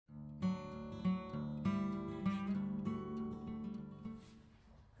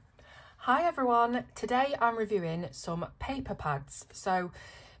Hi everyone, today I'm reviewing some paper pads. So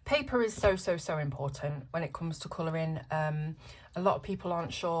paper is so important when it comes to colouring. A lot of people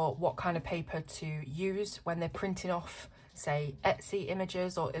aren't sure what kind of paper to use when they're printing off, say, Etsy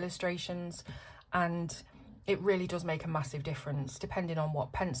images or illustrations, and it really does make a massive difference depending on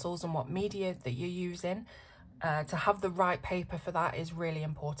what pencils and what media that you're using. To have the right paper for that is really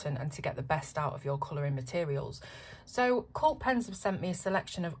important, and to get the best out of your colouring materials. So Cult Pens have sent me a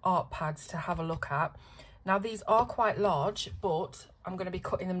selection of art pads to have a look at. Now these are quite large, but I'm going to be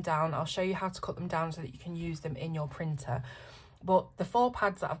cutting them down. I'll show you how to cut them down so that you can use them in your printer. But the 4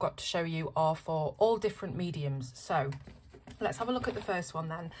 pads that I've got to show you are for all different mediums. So let's have a look at the first one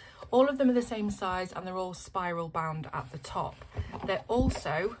then. All of them are the same size and they're all spiral bound at the top. They're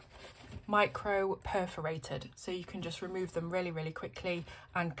also micro perforated, so you can just remove them really quickly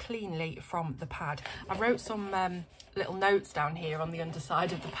and cleanly from the pad. I wrote some little notes down here on the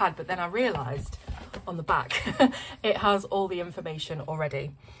underside of the pad, but then I realized on the back it has all the information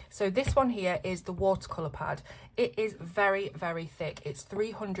already. So this one here is the watercolor pad. It is very thick. It's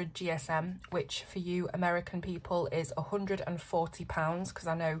 300 GSM, which for you American people is 140 pounds, because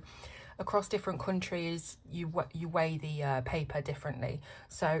I know across different countries you weigh the paper differently.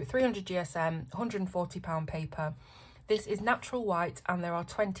 So 300 GSM, 140 pound paper. This is natural white and there are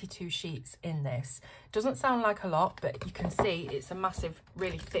 22 sheets in this. Doesn't sound like a lot, but you can see it's a massive,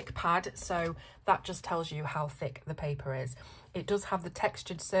 really thick pad, so that just tells you how thick the paper is. It does have the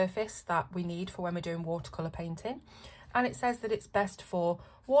textured surface that we need for when we're doing watercolor painting, and it says that it's best for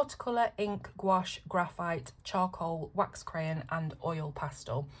watercolor, ink, gouache, graphite, charcoal, wax crayon and oil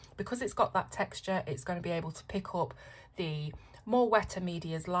pastel. Because it's got that texture, it's going to be able to pick up the more wetter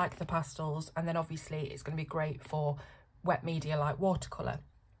medias like the pastels, and then obviously it's going to be great for wet media like watercolor.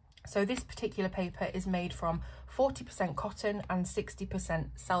 So this particular paper is made from 40% cotton and 60%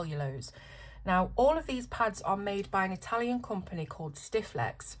 cellulose. Now all of these pads are made by an Italian company called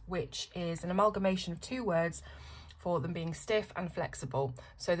Stifflex, which is an amalgamation of 2 words for them being stiff and flexible.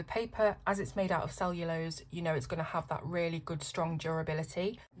 So the paper, as it's made out of cellulose, you know it's going to have that really good strong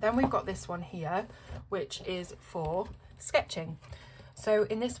durability. Then we've got this one here, which is for sketching. So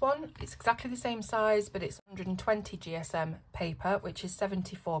in this one, it's exactly the same size, but it's 120 GSM paper, which is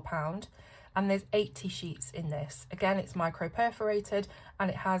 £74, and there's 80 sheets in this. Again, it's micro perforated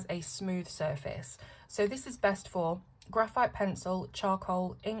and it has a smooth surface. So this is best for graphite pencil,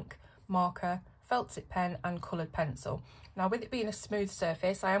 charcoal, ink, marker, felt tip pen and coloured pencil. Now with it being a smooth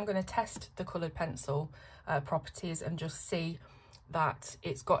surface, I am going to test the coloured pencil properties and just see that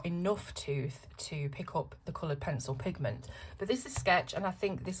it's got enough tooth to pick up the coloured pencil pigment. But this is sketch, and I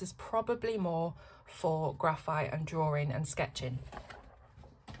think this is probably more for graphite and drawing and sketching.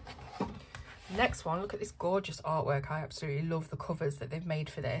 Next one, look at this gorgeous artwork. I absolutely love the covers that they've made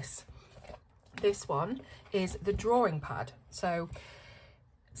for this. This one is the drawing pad. So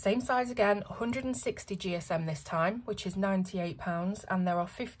same size again, 160 GSM this time, which is £98, and there are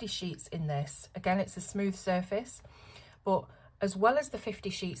 50 sheets in this. Again, it's a smooth surface, but as well as the 50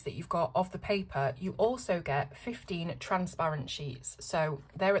 sheets that you've got of the paper, you also get 15 transparent sheets. So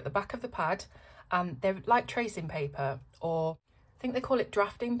they're at the back of the pad, and they're like tracing paper, or I think they call it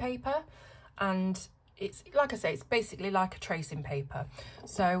drafting paper, and it's, like I say, it's basically like a tracing paper.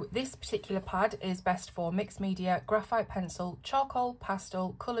 So this particular pad is best for mixed media, graphite pencil, charcoal,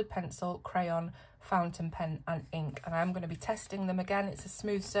 pastel, coloured pencil, crayon, fountain pen and ink. And I'm going to be testing them again. It's a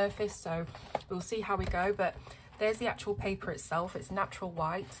smooth surface, so we'll see how we go. But there's the actual paper itself. It's natural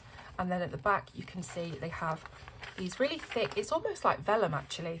white. And then at the back, you can see they have these really thick, it's almost like vellum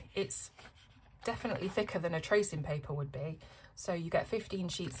actually. It's definitely thicker than a tracing paper would be. So you get 15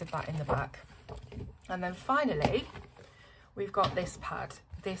 sheets of that in the back. And then finally, we've got this pad.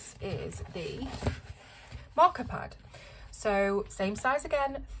 This is the marker pad. So same size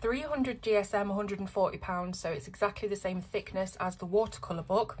again, 300 GSM, £140, so it's exactly the same thickness as the watercolour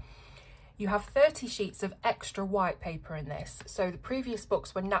book. You have 30 sheets of extra white paper in this. So the previous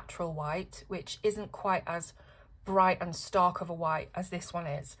books were natural white, which isn't quite as bright and stark of a white as this one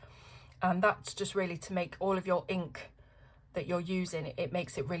is. And that's just really to make all of your ink that you're using, it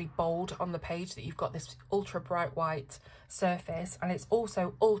makes it really bold on the page, that you've got this ultra bright white surface, and it's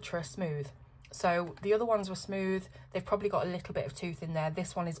also ultra smooth. So the other ones were smooth, they've probably got a little bit of tooth in there.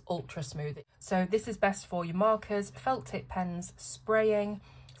 This one is ultra smooth. So this is best for your markers, felt tip pens, spraying,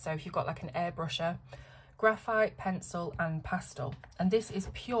 so if you've got like an airbrusher, graphite, pencil and pastel. And this is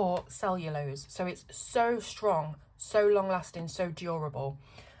pure cellulose, so it's so strong, so long lasting, so durable.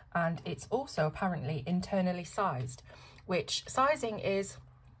 And it's also apparently internally sized, which sizing is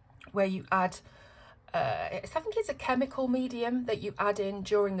where you add I think it's a chemical medium that you add in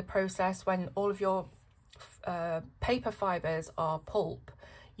during the process when all of your paper fibres are pulp.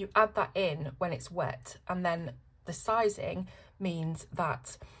 You add that in when it's wet, and then the sizing means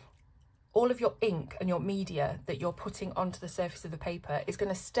that all of your ink and your media that you're putting onto the surface of the paper is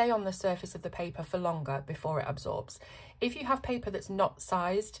going to stay on the surface of the paper for longer before it absorbs. If you have paper that's not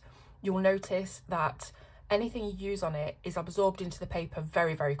sized, you'll notice that anything you use on it is absorbed into the paper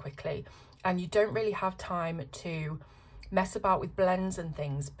very, very quickly, and you don't really have time to mess about with blends and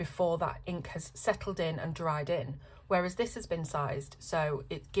things before that ink has settled in and dried in, whereas this has been sized, so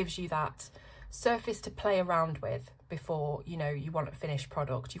it gives you that surface to play around with before, you know, you want a finished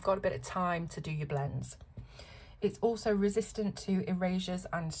product. You've got a bit of time to do your blends. It's also resistant to erasures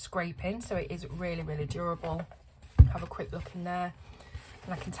and scraping, so it is really, really durable. Have a quick look in there,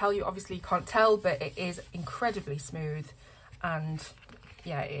 and I can tell you, obviously you can't tell, but it is incredibly smooth, and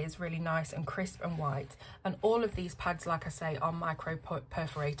yeah, it is really nice and crisp and white. And all of these pads, like I say, are micro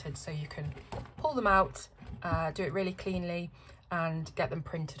perforated, so you can pull them out, do it really cleanly and get them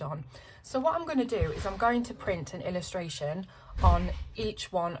printed on. So what I'm going to do is I'm going to print an illustration on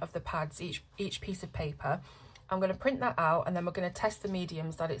each one of the pads, each piece of paper. I'm going to print that out, and then we're going to test the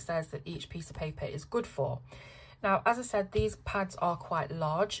mediums that it says that each piece of paper is good for. Now, as I said, these pads are quite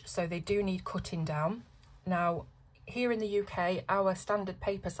large, so they do need cutting down. Now, here in the UK, our standard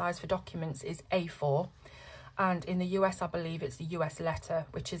paper size for documents is A4, and in the US, I believe it's the US letter,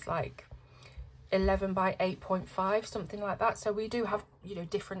 which is like 11 by 8.5, something like that. So we do have, you know,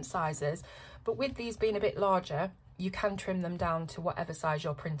 different sizes, but with these being a bit larger, you can trim them down to whatever size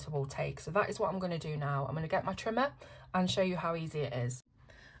your printer will take. So that is what I'm going to do now. I'm going to get my trimmer and show you how easy it is.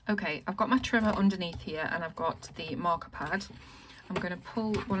 Okay, I've got my trimmer underneath here, and I've got the marker pad. I'm going to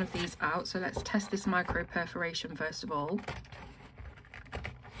pull one of these out. So let's test this micro perforation first of all.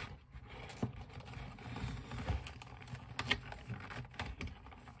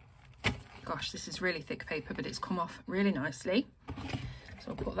 Gosh, this is really thick paper, but it's come off really nicely. So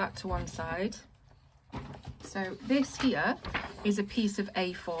I'll put that to one side. So this here is a piece of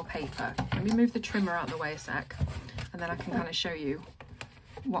A4 paper. Let me move the trimmer out of the way a sec, and then I can kind of show you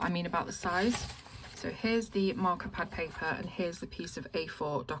what I mean about the size. So here's the marker pad paper, and here's the piece of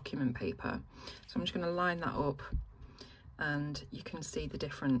A4 document paper. So I'm just going to line that up, and you can see the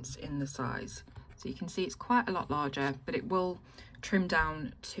difference in the size. So you can see it's quite a lot larger, but it will trim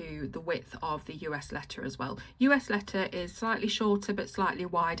down to the width of the US letter as well. US letter is slightly shorter but slightly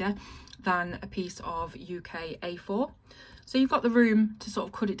wider than a piece of UK A4. So you've got the room to sort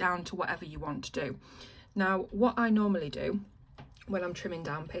of cut it down to whatever you want to do. Now, what I normally do when I'm trimming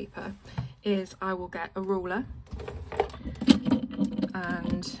down paper is I will get a ruler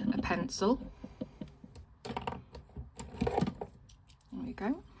and a pencil. There we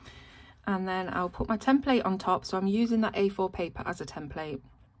go. And then I'll put my template on top. So I'm using that A4 paper as a template,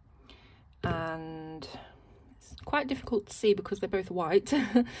 and it's quite difficult to see because they're both white,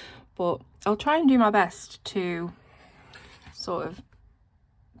 but I'll try and do my best to sort of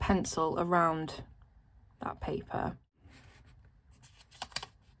pencil around that paper.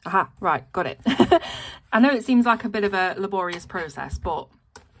 Aha, right, got it. I know it seems like a bit of a laborious process, but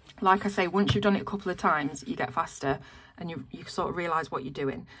like I say, once you've done it a couple of times, you get faster and you sort of realise what you're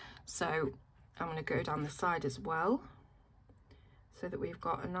doing. So I'm going to go down the side as well, so that we've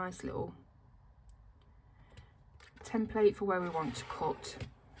got a nice little template for where we want to cut.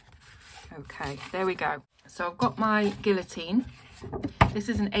 Okay, there we go. So I've got my guillotine. This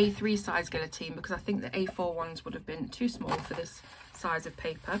is an A3 size guillotine because I think the A4 ones would have been too small for this size of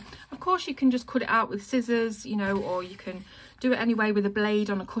paper. Of course, you can just cut it out with scissors, you know, or you can do it anyway with a blade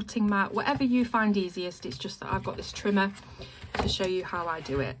on a cutting mat, whatever you find easiest. It's just that I've got this trimmer to show you how I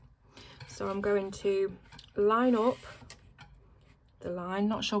do it. So I'm going to line up the line.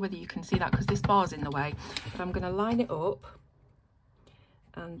 Not sure whether you can see that because this bar's in the way, but I'm going to line it up,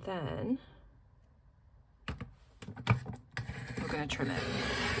 and then we're going to trim it.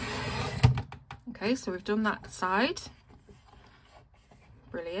 Okay, so we've done that side.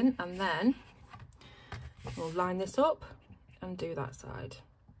 Brilliant. And then we'll line this up and do that side.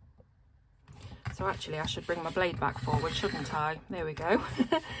 So actually I should bring my blade back forward, shouldn't I? There we go.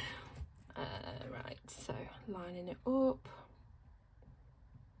 Right, so lining it up.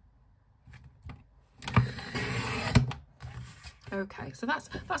 Okay, so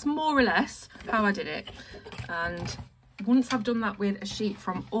that's more or less how I did it. And once I've done that with a sheet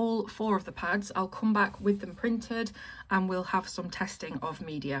from all 4 of the pads, I'll come back with them printed and we'll have some testing of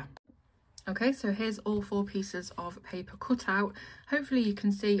media. Okay, so here's all 4 pieces of paper cut out. Hopefully you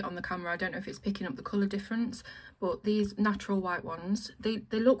can see on the camera, I don't know if it's picking up the colour difference, but these natural white ones, they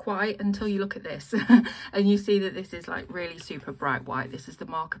look white until you look at this and you see that this is like really super bright white. This is the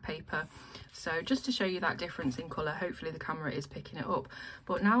marker paper. So just to show you that difference in colour, hopefully the camera is picking it up.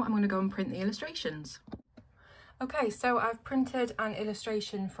 But now I'm going to go and print the illustrations. Okay, so I've printed an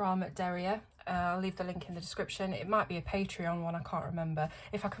illustration from Derriere. I'll leave the link in the description. It might be a Patreon one, I can't remember.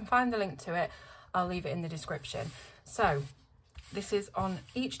 If I can find the link to it, I'll leave it in the description. So this is on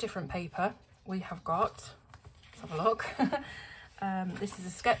each different paper. We have got, let's have a look. This is a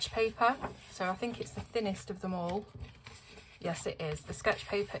sketch paper, so I think it's the thinnest of them all. Yes, it is. The sketch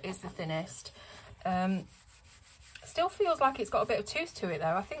paper is the thinnest. Still feels like it's got a bit of tooth to it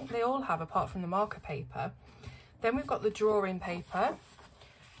though. I think they all have, apart from the marker paper. Then we've got the drawing paper,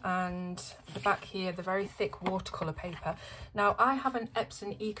 and the back here, the very thick watercolour paper. Now I have an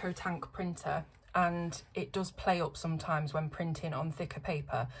Epson Eco Tank printer, and it does play up sometimes when printing on thicker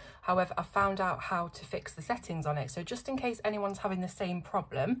paper. However, I found out how to fix the settings on it. So just in case anyone's having the same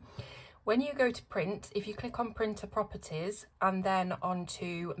problem, when you go to print, if you click on printer properties and then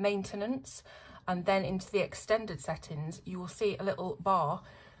onto maintenance and then into the extended settings, you will see a little bar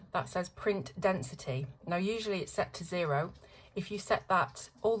that says print density. Now usually it's set to 0. If you set that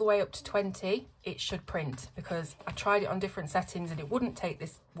all the way up to 20, it should print, because I tried it on different settings and it wouldn't take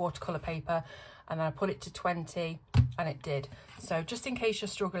this watercolour paper, and then I put it to 20 and it did. So just in case you're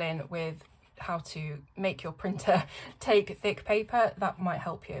struggling with how to make your printer take thick paper, that might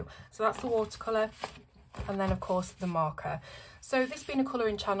help you. So that's the watercolour, and then of course the marker. So this being a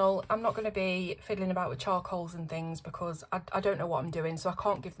colouring channel, I'm not going to be fiddling about with charcoals and things, because I don't know what I'm doing, so I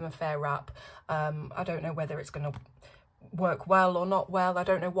can't give them a fair rap. I don't know whether it's going to work well or not well. I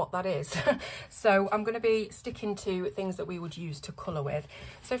don't know what that is. So I'm going to be sticking to things that we would use to colour with.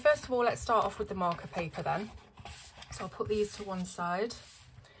 So first of all, let's start off with the marker paper then. So I'll put these to one side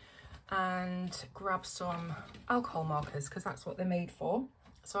and grab some alcohol markers, because that's what they're made for.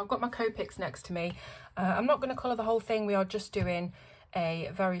 So I've got my Copics next to me. I'm not going to colour the whole thing. We are just doing a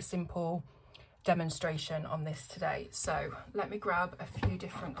very simple demonstration on this today. So let me grab a few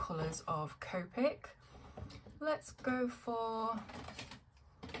different colours of Copic. Let's go for,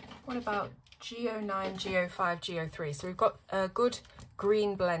 what about G09, G05, G03. So we've got a good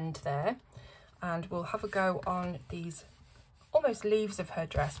green blend there, and we'll have a go on these almost leaves of her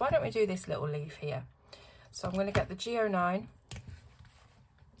dress. Why don't we do this little leaf here? So I'm going to get the G09.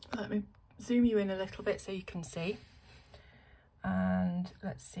 Let me zoom you in a little bit so you can see. And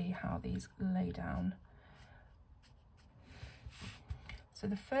let's see how these lay down. So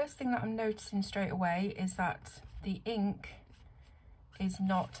the first thing that I'm noticing straight away is that the ink is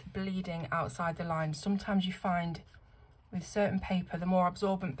not bleeding outside the lines. Sometimes you find with certain paper, the more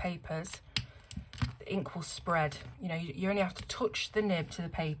absorbent papers, the ink will spread. You know, you only have to touch the nib to the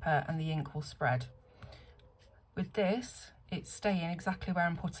paper and the ink will spread. With this, it's staying exactly where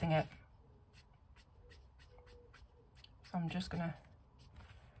I'm putting it. So I'm just gonna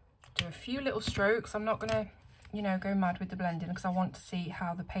do a few little strokes. I'm not gonna, you know, go mad with the blending, because I want to see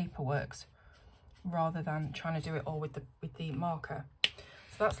how the paper works rather than trying to do it all with the marker. So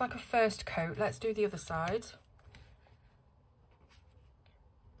that's like a first coat. Let's do the other side.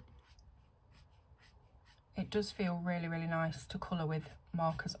 It does feel really, really nice to colour with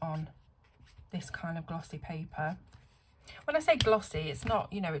markers on this kind of glossy paper. When I say glossy, it's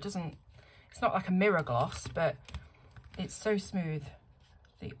not, you know, it's not like a mirror gloss, but it's so smooth.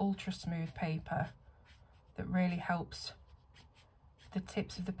 The ultra smooth paper that really helps the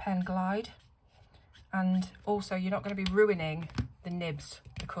tips of the pen glide. And also you're not going to be ruining the nibs,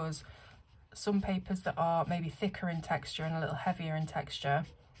 because some papers that are maybe thicker in texture and a little heavier in texture,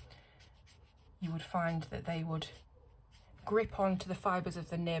 you would find that they would grip onto the fibres of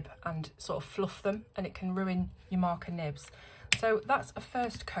the nib and sort of fluff them, and it can ruin your marker nibs. So that's a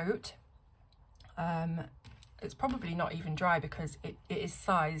first coat. It's probably not even dry because it is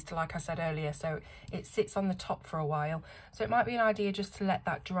sized, like I said earlier, so it sits on the top for a while. So it might be an idea just to let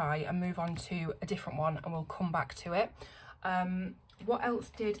that dry and move on to a different one, and we'll come back to it. What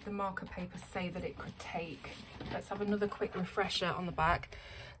else did the marker paper say that it could take? Let's have another quick refresher on the back.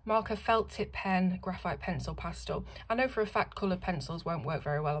 Marker, felt tip pen, graphite pencil, pastel. I know for a fact coloured pencils won't work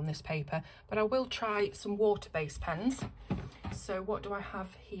very well on this paper, but I will try some water-based pens. So what do I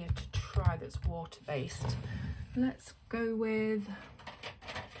have here to try that's water-based? Let's go with,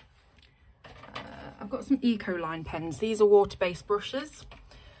 I've got some Ecoline pens. These are water-based brushes,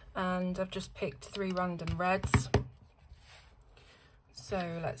 and I've just picked 3 random reds.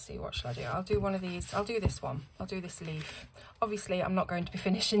 So let's see, what shall I do? I'll do one of these. I'll do this one. I'll do this leaf. Obviously, I'm not going to be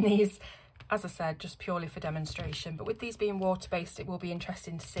finishing these as I said, just purely for demonstration. But with these being water-based, it will be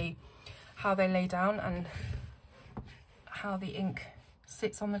interesting to see how they lay down and how the ink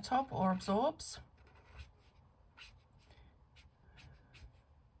sits on the top or absorbs.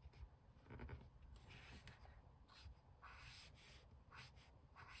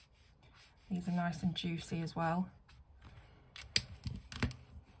 These are nice and juicy as well.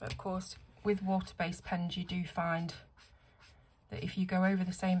 But of course, with water-based pens, you do find that if you go over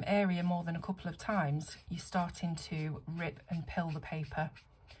the same area more than a couple of times, you're starting to rip and pill the paper.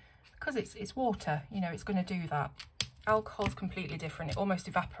 Because it's water, you know, it's going to do that. Alcohol's completely different. It almost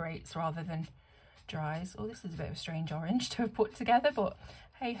evaporates rather than dries. Oh, this is a bit of a strange orange to have put together, but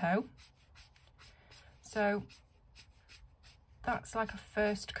hey-ho. So that's like a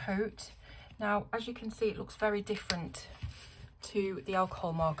first coat. Now, as you can see, it looks very different to the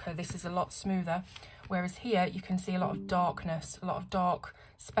alcohol marker. This is a lot smoother, whereas here you can see a lot of darkness, a lot of dark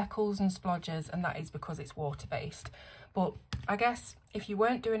speckles and splodges, and that is because it's water-based. But I guess if you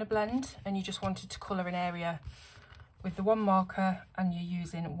weren't doing a blend and you just wanted to colour an area with the one marker and you're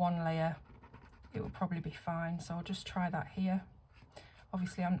using one layer, it will probably be fine. So I'll just try that here.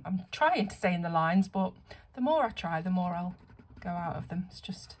 Obviously I'm trying to stay in the lines, but the more I try, the more I'll go out of them. It's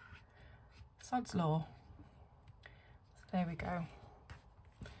just sod's law. So there we go.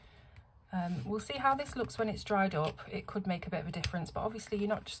 We'll see how this looks when it's dried up. It could make a bit of a difference, but obviously you're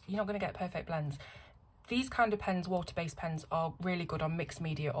not going to get perfect blends. These kind of pens, water-based pens, are really good on mixed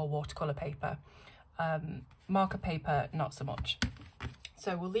media or watercolour paper. Marker paper, not so much.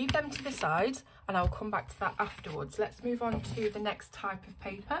 So we'll leave them to the side and I'll come back to that afterwards. Let's move on to the next type of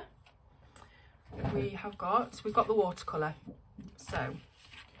paper. We've got the watercolour. So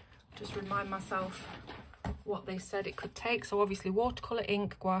just remind myself what they said it could take. So obviously watercolour,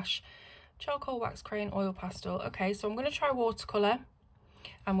 ink, gouache, charcoal, wax, crayon, oil, pastel. Okay, so I'm going to try watercolour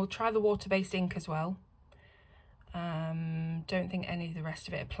and we'll try the water-based ink as well. Don't think any of the rest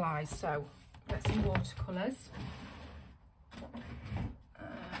of it applies. So get some watercolours.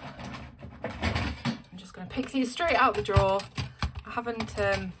 I'm just going to pick these straight out the drawer. I haven't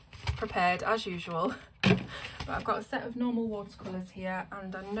prepared as usual, but I've got a set of normal watercolours here,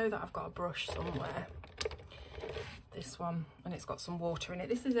 and I know that I've got a brush somewhere. This one, and it's got some water in it.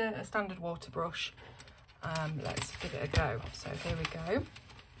 This is a standard water brush. Let's give it a go. So here we go.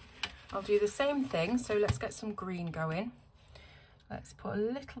 I'll do the same thing. So let's get some green going. Let's put a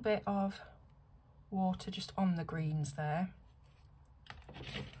little bit of water just on the greens there.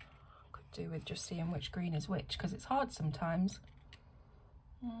 Could do with just seeing which green is which, because it's hard sometimes.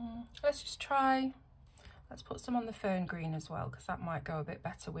 Let's just try, let's put some on the fern green as well, because that might go a bit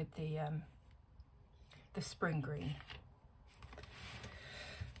better with the spring green.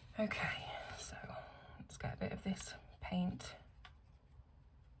 Okay, so let's get a bit of this paint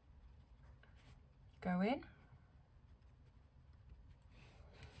going.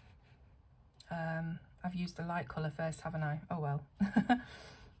 I've used the light colour first, haven't I? Oh well.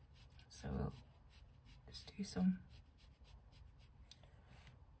 So we'll just do some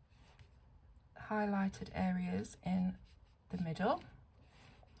highlighted areas in the middle.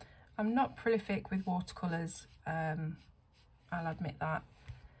 I'm not prolific with watercolours, I'll admit that,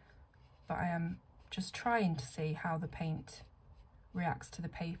 but I am just trying to see how the paint reacts to the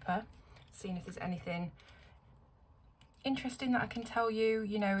paper, seeing if there's anything interesting that I can tell you,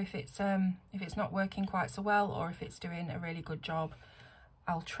 you know, if it's not working quite so well or if it's doing a really good job.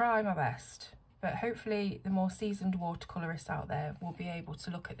 I'll try my best, but hopefully the more seasoned watercolourists out there will be able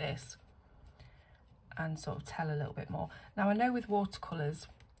to look at this and sort of tell a little bit more. Now I know with watercolours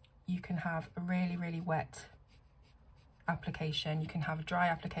you can have a really, really wet application, you can have a dry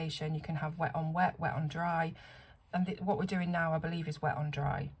application, you can have wet on wet, wet on dry, and what we're doing now I believe is wet on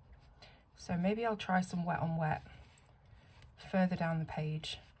dry. So maybe I'll try some wet on wet further down the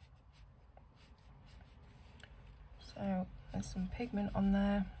page. So there's some pigment on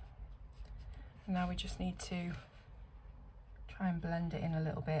there, and now we just need to try and blend it in a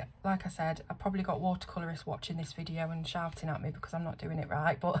little bit. Like I said, I've probably got watercolourists watching this video and shouting at me because I'm not doing it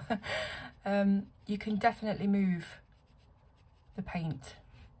right, but you can definitely move the paint,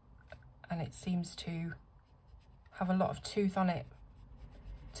 and it seems to have a lot of tooth on it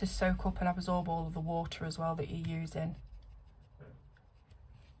to soak up and absorb all of the water as well that you're using.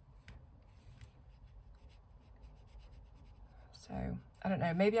 So I don't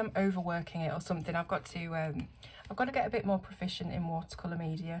know, maybe I'm overworking it or something. I've got to get a bit more proficient in watercolour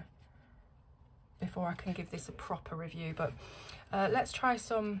media before I can give this a proper review. But let's try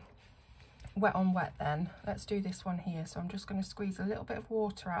some wet on wet then. Let's do this one here. So I'm just going to squeeze a little bit of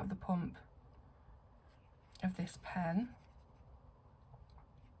water out of the pump of this pen.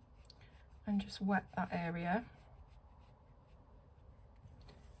 and just wet that area.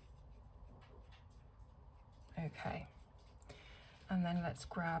 Okay, and then let's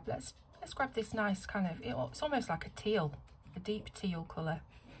grab this nice kind of, it's almost like a teal, a deep teal colour,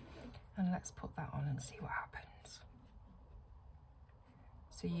 and let's put that on and see what happens.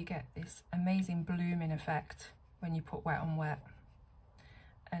 So you get this amazing blooming effect when you put wet on wet,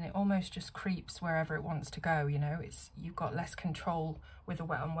 and it almost just creeps wherever it wants to go, you know. You've got less control with a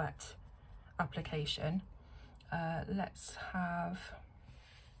wet on wet application. Let's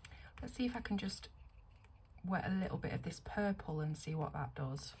see if I can just wet a little bit of this purple and see what that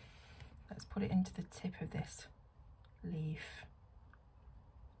does. Let's put it into the tip of this leaf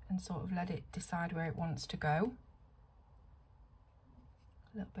and sort of let it decide where it wants to go.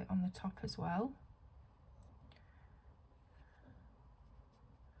 A little bit on the top as well.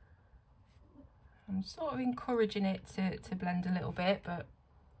 I'm sort of encouraging it to blend a little bit, but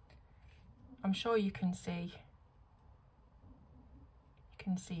I'm sure you can see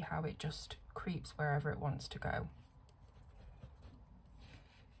how it just creeps wherever it wants to go.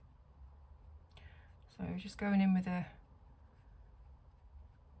 So just going in with the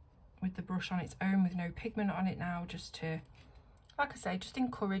brush on its own with no pigment on it now, just to, like I say, just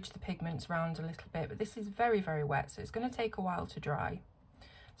encourage the pigments around a little bit. But this is very, very wet, so it's going to take a while to dry.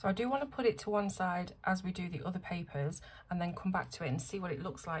 So I do want to put it to one side as we do the other papers and then come back to it and see what it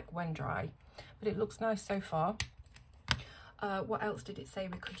looks like when dry. But it looks nice so far. What else did it say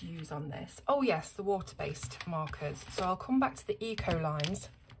we could use on this? Oh yes, the water-based markers. So I'll come back to the Eco lines.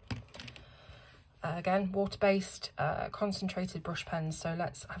 Again, water-based concentrated brush pens. So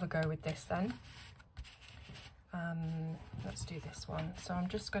let's have a go with this then. Let's do this one. So I'm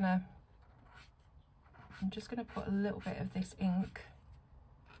just gonna put a little bit of this ink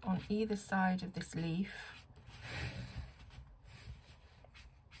on either side of this leaf.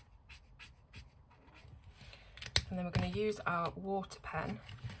 And then we're going to use our water pen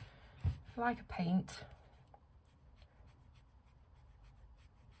like a paint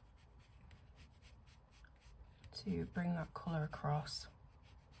to bring that colour across.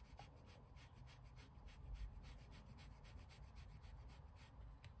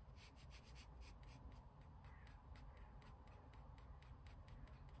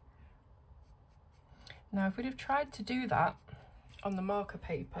 Now, if we'd have tried to do that on the marker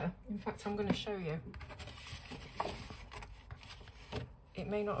paper, in fact, I'm going to show you, it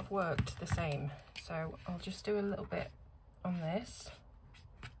may not have worked the same. So I'll just do a little bit on this.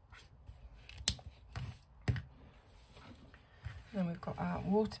 Then we've got our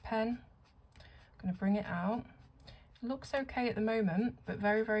water pen. I'm going to bring it out. It looks okay at the moment, but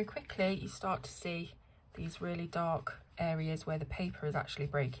very, very quickly you start to see these really dark areas where the paper is actually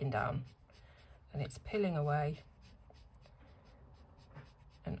breaking down and it's peeling away.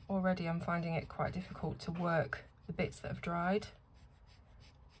 And already I'm finding it quite difficult to work the bits that have dried.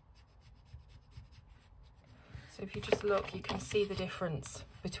 So if you just look, you can see the difference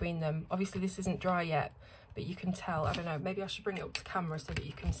between them. Obviously this isn't dry yet, but you can tell. I don't know, maybe I should bring it up to camera so that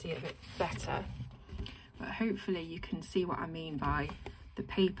you can see it a bit better. But hopefully you can see what I mean by the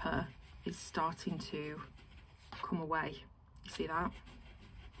paper is starting to come away. You see that?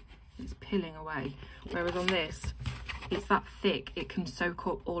 It's peeling away. Whereas on this, it's that thick, it can soak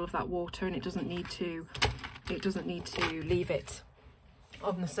up all of that water and it doesn't need to leave it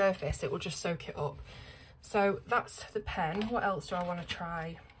on the surface. It will just soak it up. So that's the pen. What else do I want to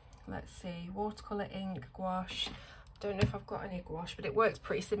try? Let's see, watercolour ink, gouache. Don't know if I've got any gouache, but it works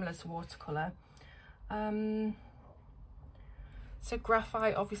pretty similar to watercolour. So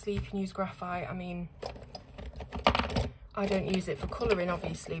graphite, obviously you can use graphite. I mean, I don't use it for colouring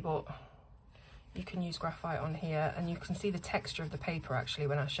obviously, but you can use graphite on here and you can see the texture of the paper actually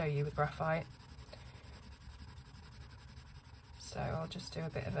when I show you with graphite. So I'll just do a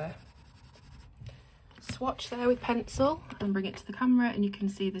bit of a swatch there with pencil and bring it to the camera and you can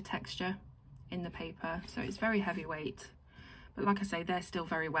see the texture in the paper. So it's very heavyweight, but like I say, they're still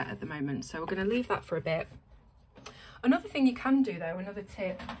very wet at the moment, so we're going to leave that for a bit. Another thing you can do though, another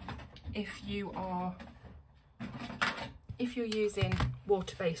tip, if you're using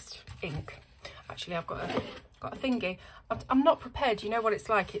water-based ink, actually I've got a thingy. I'm not prepared, you know what it's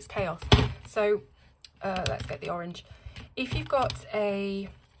like, it's chaos. So let's get the orange. If you've got a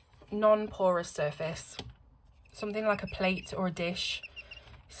non-porous surface, something like a plate or a dish,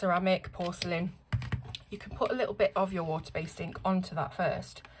 ceramic, porcelain, you can put a little bit of your water-based ink onto that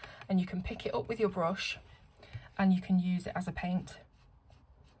first and you can pick it up with your brush and you can use it as a paint.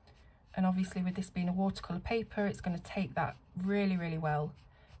 And obviously with this being a watercolour paper, it's going to take that really, really well.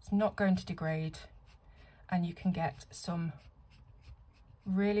 It's not going to degrade and you can get some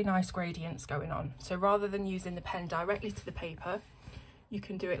really nice gradients going on. So rather than using the pen directly to the paper, you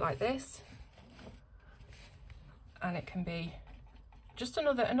can do it like this, and it can be just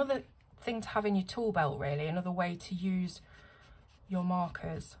another thing to have in your tool belt, really, another way to use your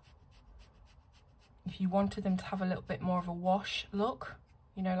markers. If you wanted them to have a little bit more of a wash look,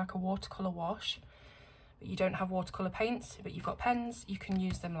 you know, like a watercolour wash, but you don't have watercolour paints, but you've got pens, you can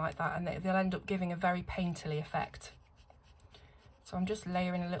use them like that, and they'll end up giving a very painterly effect. So I'm just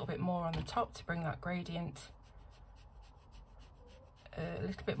layering a little bit more on the top to bring that gradient a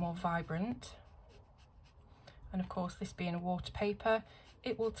little bit more vibrant. And of course, this being a water paper,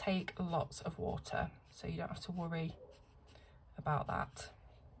 it will take lots of water, so you don't have to worry about that.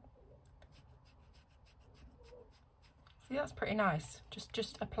 See, that's pretty nice,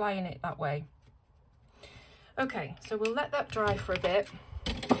 just applying it that way. Okay, so we'll let that dry for a bit,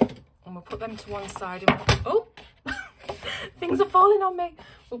 and we'll put them to one side. And oh, things are falling on me.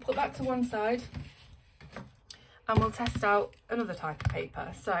 We'll put that to one side, and we'll test out another type of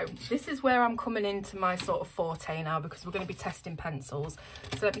paper. So this is where I'm coming into my sort of forte now, because we're going to be testing pencils.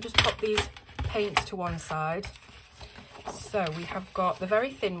 So let me just pop these paints to one side. So we have got the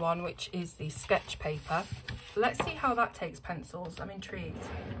very thin one, which is the sketch paper. Let's see how that takes pencils. I'm intrigued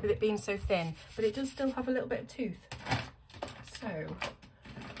with it being so thin, but it does still have a little bit of tooth. So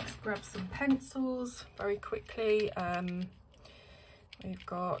let's grab some pencils very quickly. We've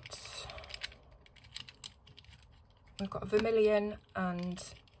got a vermilion, and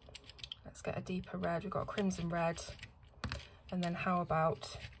let's get a deeper red. We've got a crimson red, and then how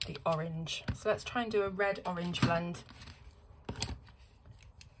about the orange? So let's try and do a red-orange blend.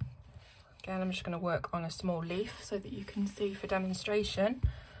 Again, I'm just going to work on a small leaf so that you can see for demonstration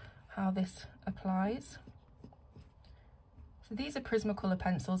how this applies. So these are Prismacolor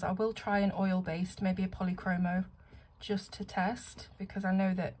pencils. I will try an oil-based, maybe a polychromo, just to test, because I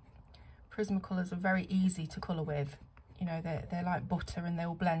know that Prismacolors are very easy to colour with. You know, they're like butter, and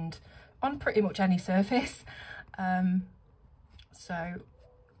they'll blend on pretty much any surface. So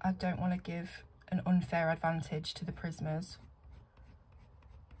I don't want to give an unfair advantage to the Prismas.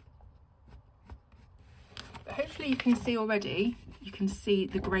 But hopefully you can see already, you can see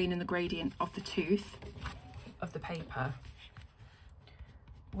the grain and the gradient of the tooth of the paper.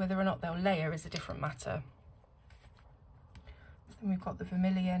 Whether or not they'll layer is a different matter. Then we've got the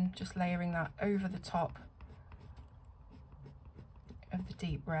vermilion, just layering that over the top of the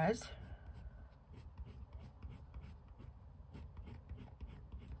deep red.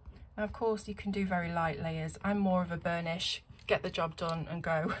 Now, of course, you can do very light layers. I'm more of a burnish, get the job done and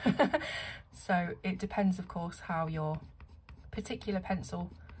go. So it depends, of course, how your particular pencil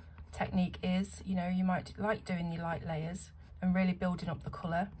technique is. You know, you might like doing your light layers and really building up the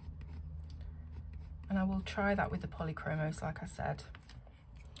colour. And I will try that with the polychromos, like I said.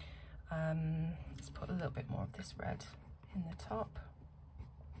 Let's put a little bit more of this red in the top.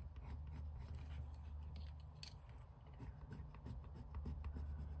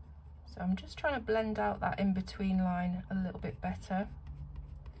 So I'm just trying to blend out that in-between line a little bit better.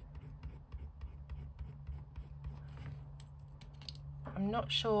 I'm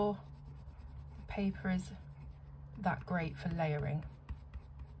not sure the paper is that great for layering.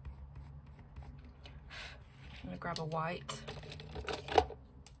 I'm going to grab a white.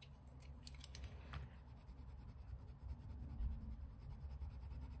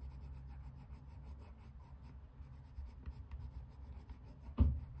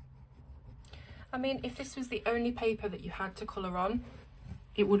 I mean, if this was the only paper that you had to colour on,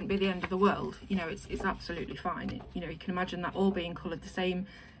 it wouldn't be the end of the world. You know, it's absolutely fine. You know, you can imagine that all being coloured the same,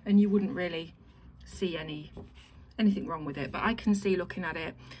 and you wouldn't really see anything wrong with it. But I can see, looking at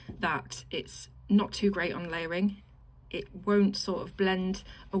it, that it's not too great on layering. It won't sort of blend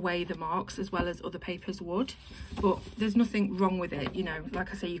away the marks as well as other papers would, but there's nothing wrong with it. You know,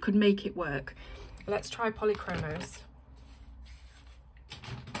 like I say, you could make it work. Let's try polychromos.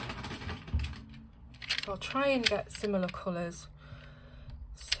 So I'll try and get similar colours.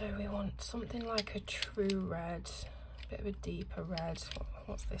 So we want something like a true red, a bit of a deeper red.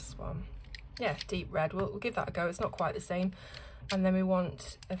 What's this one? Yeah, deep red. We'll give that a go. It's not quite the same. And then we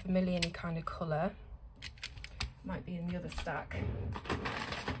want a vermilion-y kind of colour. Might be in the other stack.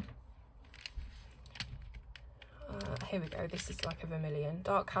 Here we go. This is like a vermilion,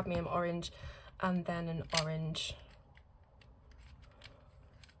 dark cadmium orange, and then an orange.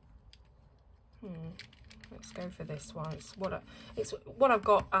 Let's go for this one. It's what I've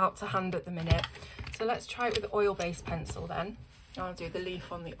got out to hand at the minute. So let's try it with the oil-based pencil then. I'll do the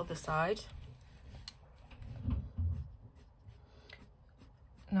leaf on the other side.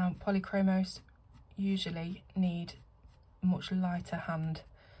 Now, polychromos usually need a much lighter hand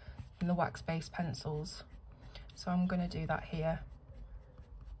than the wax-based pencils. So I'm going to do that here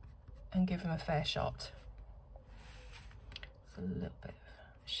and give them a fair shot. There's a little bit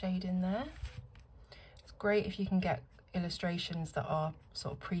of shade in there. It's great if you can get illustrations that are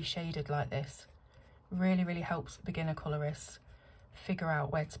sort of pre-shaded like this. Really, really helps beginner colorists figure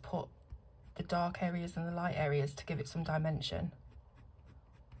out where to put the dark areas and the light areas to give it some dimension.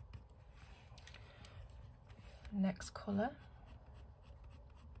 Next colour.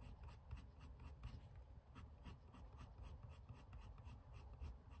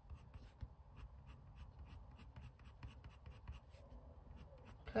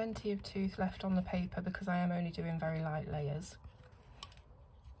 Plenty of tooth left on the paper because I am only doing very light layers.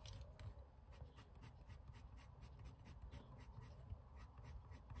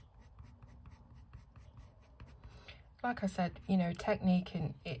 Like I said, you know, technique,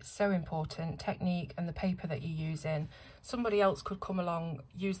 and it's so important, technique and the paper that you're using. Somebody else could come along,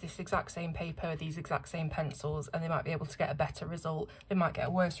 use this exact same paper, these exact same pencils, and they might be able to get a better result. They might get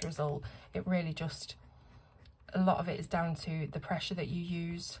a worse result. It really just, a lot of it is down to the pressure that you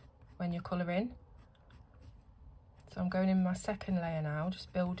use when you're colouring. So I'm going in my second layer now,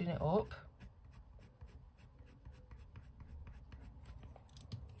 just building it up.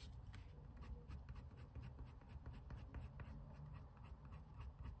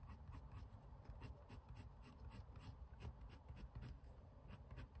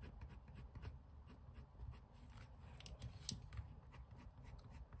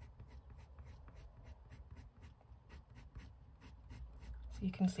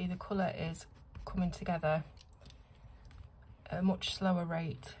 You can see the colour is coming together at a much slower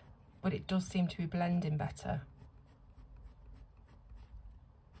rate, but it does seem to be blending better.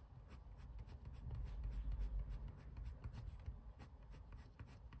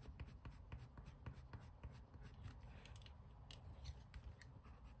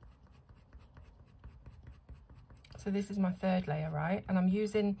 So this is my third layer, right? And I'm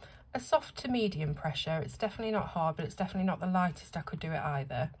using a soft to medium pressure. It's definitely not hard, but it's definitely not the lightest I could do it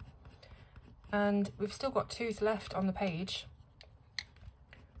either. And we've still got tooth left on the page.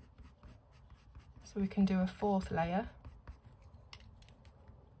 So we can do a fourth layer.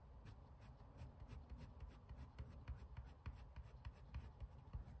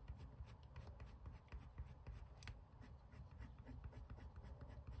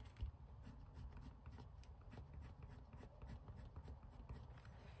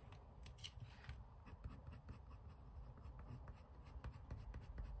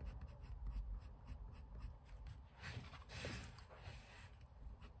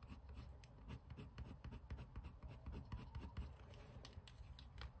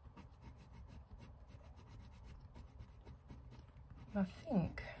 I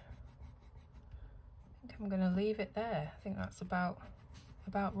think I'm going to leave it there. I think that's about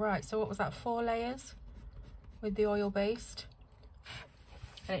right. So what was that, 4 layers with the oil based?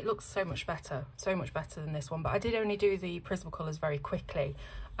 And it looks so much better than this one. But I did only do the Prismacolors very quickly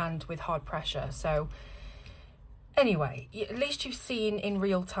and with hard pressure. So anyway, at least you've seen in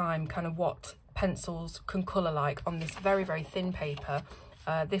real time kind of what pencils can colour like on this very, very thin paper.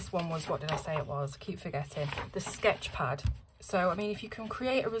 This one was, what did I say it was? I keep forgetting. The sketch pad. So, I mean, if you can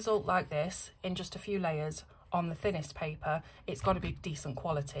create a result like this in just a few layers on the thinnest paper, it's got to be decent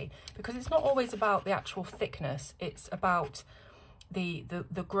quality, because it's not always about the actual thickness. It's about the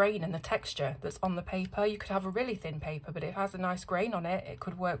grain and the texture that's on the paper. You could have a really thin paper, but if it has a nice grain on it, it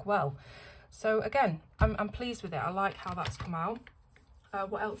could work well. So again, I'm pleased with it. I like how that's come out.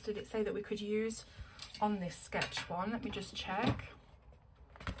 What else did it say that we could use on this sketch one? Let me just check.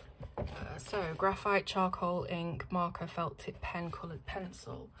 So graphite, charcoal, ink, marker, felt tip pen, coloured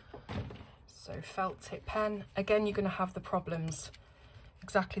pencil. So felt tip pen, again, you're going to have the problems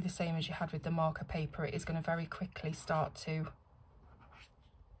exactly the same as you had with the marker paper. It is going to very quickly start to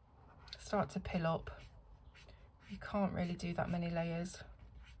pill up. You can't really do that many layers.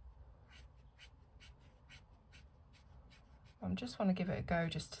 I just want to give it a go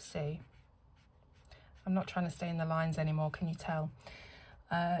just to see. I'm not trying to stay in the lines anymore, can you tell?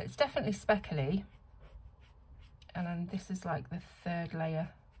 It's definitely speckly, and then this is like the 3rd layer,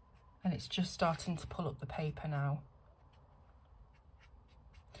 and it's just starting to pull up the paper now.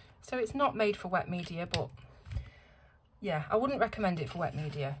 So it's not made for wet media, but yeah, I wouldn't recommend it for wet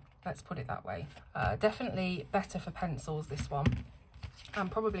media, let's put it that way. Definitely better for pencils, this one,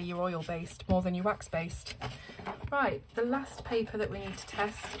 and probably your oil based more than your wax based. Right, the last paper that we need to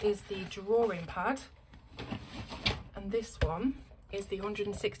test is the drawing pad, and this one is the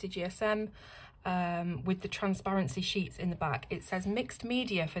 160 GSM with the transparency sheets in the back. It says mixed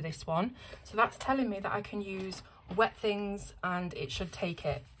media for this one, so that's telling me that I can use wet things and it should take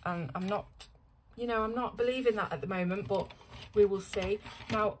it. And I'm not, you know, I'm not believing that at the moment, but we will see.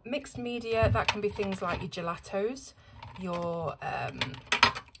 Now, mixed media, that can be things like your gelatos, your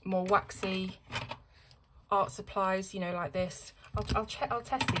more waxy art supplies, you know, like this. I'll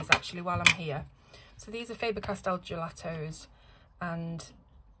test these actually while I'm here. So these are Faber-Castell gelatos, and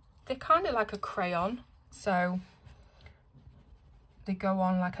they're kind of like a crayon, so they go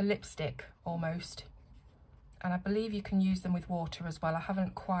on like a lipstick almost. And I believe you can use them with water as well. I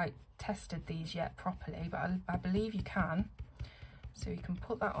haven't quite tested these yet properly, but I believe you can. So you can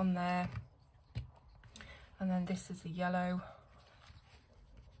put that on there. And then this is the yellow.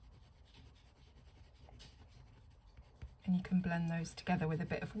 And you can blend those together with a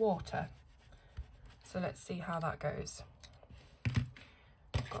bit of water. So let's see how that goes.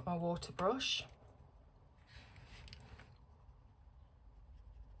 I've got my water brush.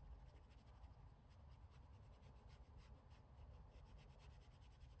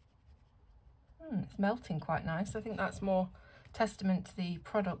 It's melting quite nice. I think that's more testament to the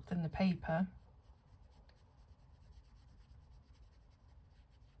product than the paper.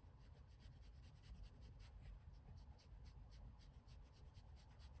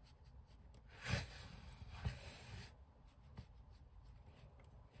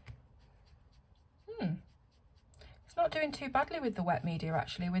 It's not doing too badly with the wet media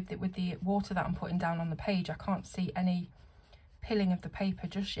actually. With the water that I'm putting down on the page, I can't see any pilling of the paper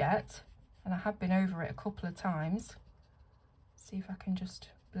just yet. And I have been over it a couple of times. See if I can just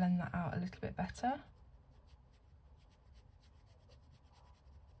blend that out a little bit better.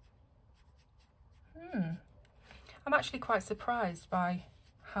 I'm actually quite surprised by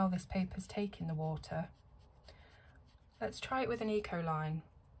how this paper's taking the water. Let's try it with an eco line.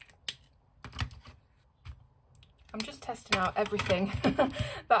 I'm just testing out everything that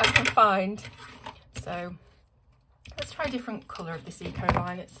I can find. So let's try a different colour of this eco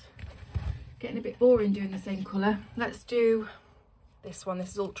line. It's getting a bit boring doing the same colour. Let's do this one.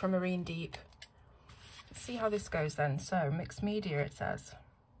 This is ultramarine deep. Let's see how this goes then. So mixed media, it says.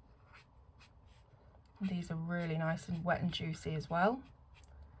 These are really nice and wet and juicy as well.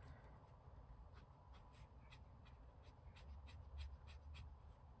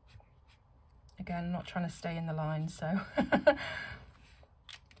 Again, I'm not trying to stay in the line, so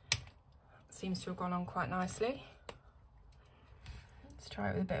seems to have gone on quite nicely. Let's try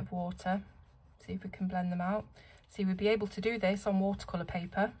it with a bit of water, see if we can blend them out. See, we'd be able to do this on watercolour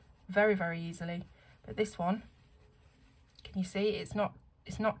paper very, very easily, but this one, can you see, it's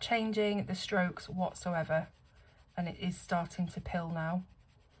not changing the strokes whatsoever, and it is starting to pill now.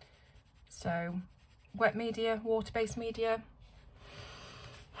 So wet media, water-based media,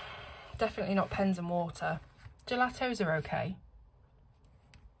 definitely not pens and water. Gelatos are okay.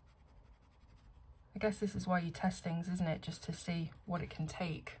 I guess this is why you test things, isn't it? Just to see what it can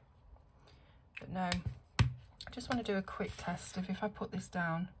take. But no, I just want to do a quick test of if I put this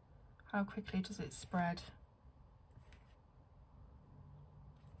down, how quickly does it spread?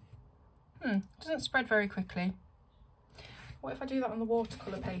 Doesn't spread very quickly. What if I do that on the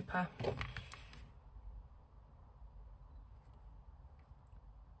watercolour paper?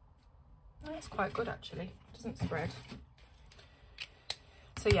 That's quite good actually, doesn't spread.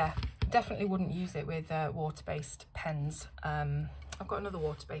 So yeah, definitely wouldn't use it with water-based pens. I've got another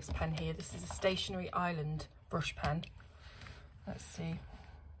water-based pen here. This is a Stationery Island brush pen. Let's see.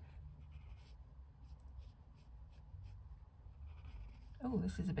 Oh,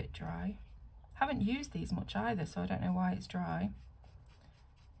 this is a bit dry. Haven't used these much either, so I don't know why it's dry.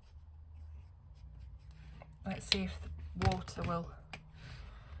 Let's see if the water will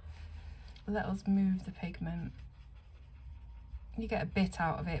let us move the pigment. You get a bit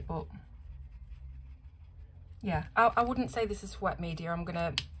out of it, but yeah, I wouldn't say this is wet media. I'm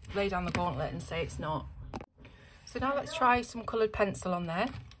gonna lay down the gauntlet and say it's not. So now let's try some coloured pencil on there.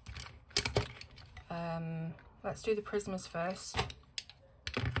 Let's do the Prismas first.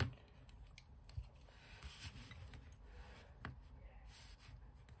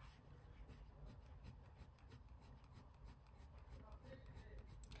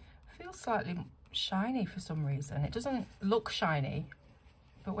 Feels slightly shiny for some reason. It doesn't look shiny,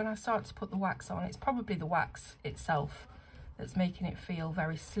 but when I start to put the wax on, it's probably the wax itself that's making it feel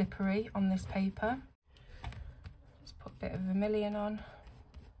very slippery on this paper. Just put a bit of vermilion on.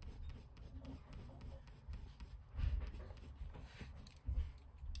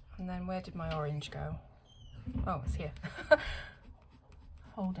 And then where did my orange go? Oh, it's here.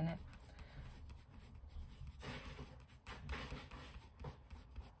 Holding it.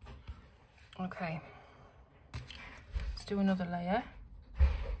 Okay, let's do another layer.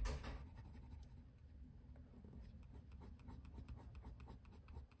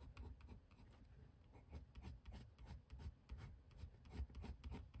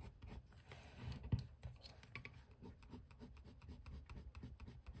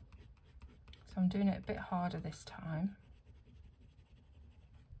 I'm doing it a bit harder this time.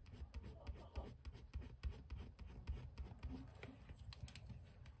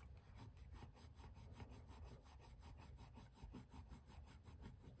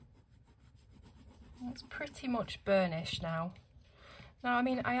 It's pretty much burnished now. Now, I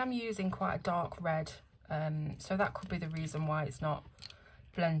mean, I am using quite a dark red, so that could be the reason why it's not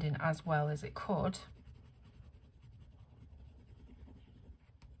blending as well as it could.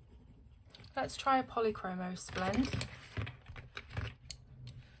 Let's try a polychromos blend.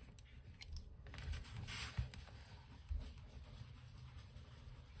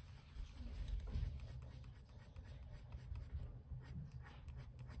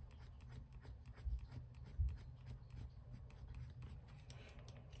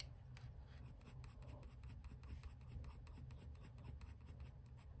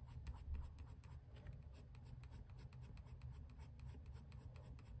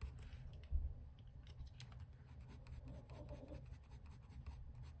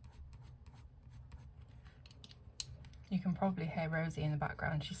 You can probably hear Rosie in the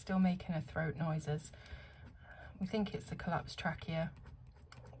background. She's still making her throat noises. We think it's the collapsed trachea.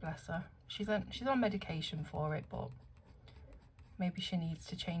 Bless her. She's on medication for it, but maybe she needs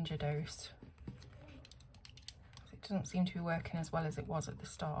to change her dose. It doesn't seem to be working as well as it was at the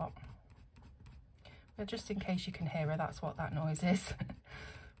start. But just in case you can hear her, that's what that noise is.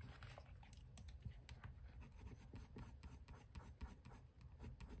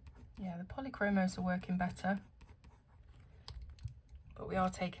 Yeah, the polychromos are working better, but we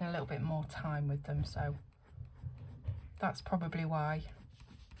are taking a little bit more time with them, so that's probably why.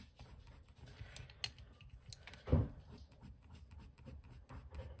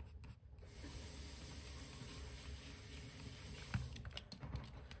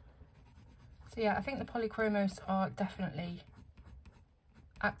 So yeah, I think the polychromos are definitely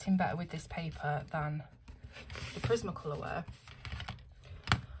acting better with this paper than the Prismacolor were.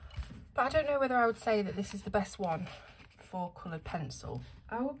 But I don't know whether I would say that this is the best one for coloured pencil.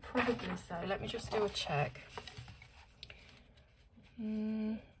 I would probably say, let me just do a check.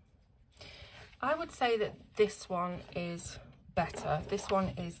 I would say that this one is better. This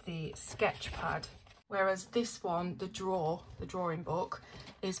one is the sketch pad, whereas this one, the drawing book,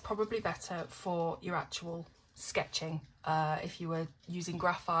 is probably better for your actual sketching. If you were using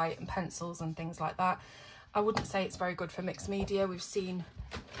graphite and pencils and things like that. I wouldn't say it's very good for mixed media. We've seen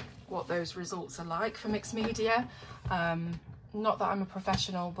what those results are like for mixed media. Not that I'm a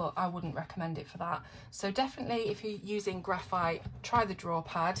professional, but I wouldn't recommend it for that. So definitely, if you're using graphite, try the draw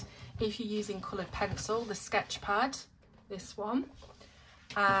pad. If you're using coloured pencil, the sketch pad, this one.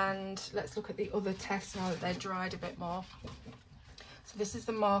 And let's look at the other tests now that they're dried a bit more. So this is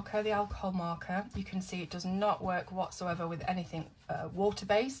the marker, the alcohol marker. You can see it does not work whatsoever with anything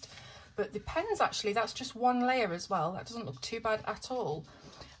water-based. But the pens, actually, that's just one layer as well. That doesn't look too bad at all.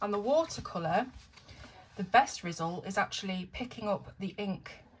 And the watercolour, the best result is actually picking up the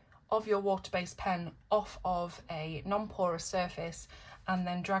ink of your water-based pen off of a non-porous surface and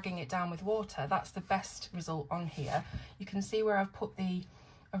then dragging it down with water. That's the best result on here. You can see where I've put the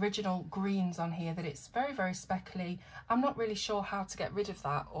original greens on here, that it's very, very speckly. I'm not really sure how to get rid of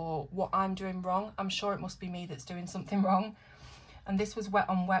that or what I'm doing wrong. I'm sure it must be me that's doing something wrong. And this was wet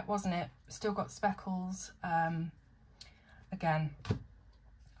on wet, wasn't it? Still got speckles. Again,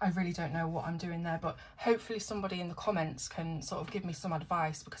 I really don't know what I'm doing there, but hopefully somebody in the comments can sort of give me some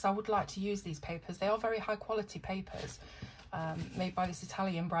advice, because I would like to use these papers. They are very high quality papers, made by this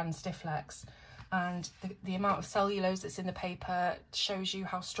Italian brand Stifflex, and the amount of cellulose that's in the paper shows you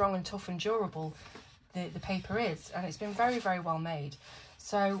how strong and tough and durable the paper is, and it's been very, very well made.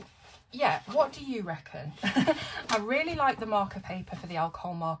 So yeah, what do you reckon? I really like the marker paper for the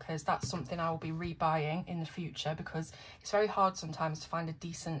alcohol markers. That's something I will be rebuying in the future, because it's very hard sometimes to find a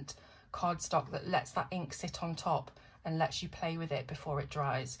decent cardstock that lets that ink sit on top and lets you play with it before it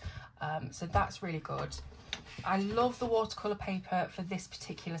dries. So that's really good. I love the watercolour paper for this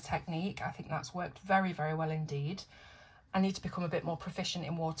particular technique. I think that's worked very, very well indeed. I need to become a bit more proficient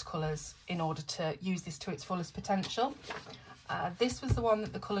in watercolours in order to use this to its fullest potential. This was the one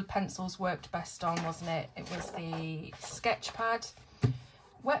that the coloured pencils worked best on, wasn't it? It was the sketch pad.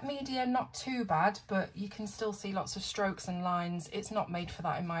 Wet media, not too bad, but you can still see lots of strokes and lines. It's not made for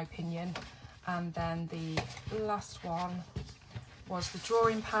that, in my opinion. And then the last one was the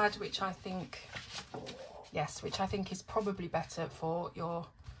drawing pad, which I think, yes, which I think is probably better for your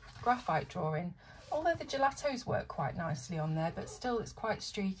graphite drawing. Although the gelatos work quite nicely on there, but still it's quite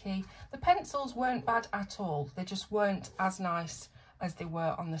streaky. The pencils weren't bad at all. They just weren't as nice as they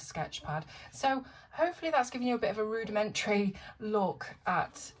were on the sketch pad. So hopefully that's given you a bit of a rudimentary look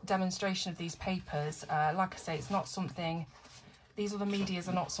at demonstration of these papers. Like I say, it's not something, these other medias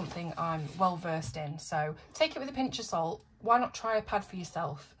are not something I'm well versed in, so take it with a pinch of salt. Why not try a pad for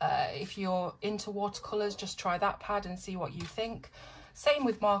yourself? If you're into watercolours, just try that pad and see what you think. Same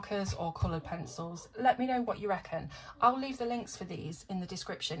with markers or coloured pencils. Let me know what you reckon. I'll leave the links for these in the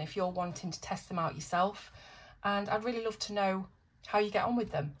description if you're wanting to test them out yourself, and I'd really love to know how you get on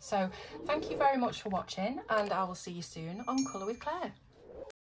with them. So thank you very much for watching, and I will see you soon on Colour with Claire.